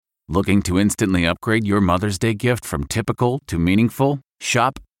Looking to instantly upgrade your Mother's Day gift from typical to meaningful?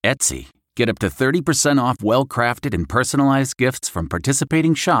 Shop Etsy. Get up to 30% off well-crafted and personalized gifts from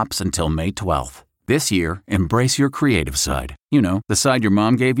participating shops until May 12th. This year, embrace your creative side. You know, the side your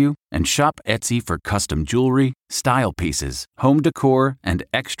mom gave you. And shop Etsy for custom jewelry, style pieces, home decor, and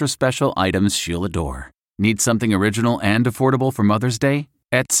extra special items she'll adore. Need something original and affordable for Mother's Day?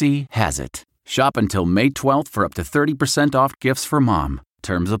 Etsy has it. Shop until May 12th for up to 30% off gifts for mom.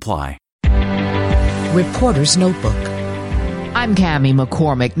 Terms apply. Reporter's Notebook. I'm Cammie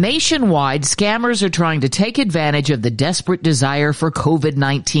McCormick. Nationwide, scammers are trying to take advantage of the desperate desire for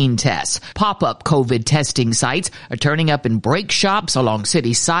COVID-19 tests. Pop-up COVID testing sites are turning up in brake shops along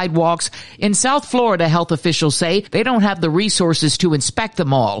city sidewalks. In South Florida, health officials say they don't have the resources to inspect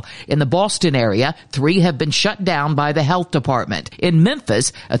them all. In the Boston area, 3 have been shut down by the health department. In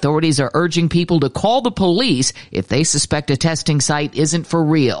Memphis, authorities are urging people to call the police if they suspect a testing site isn't for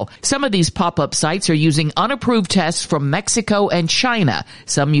real. Some of these pop-up sites are using unapproved tests from Mexico and China,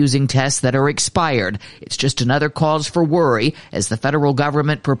 some using tests that are expired. It's just another cause for worry as the federal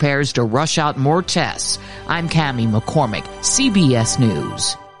government prepares to rush out more tests. I'm Cammie McCormick, CBS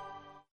News.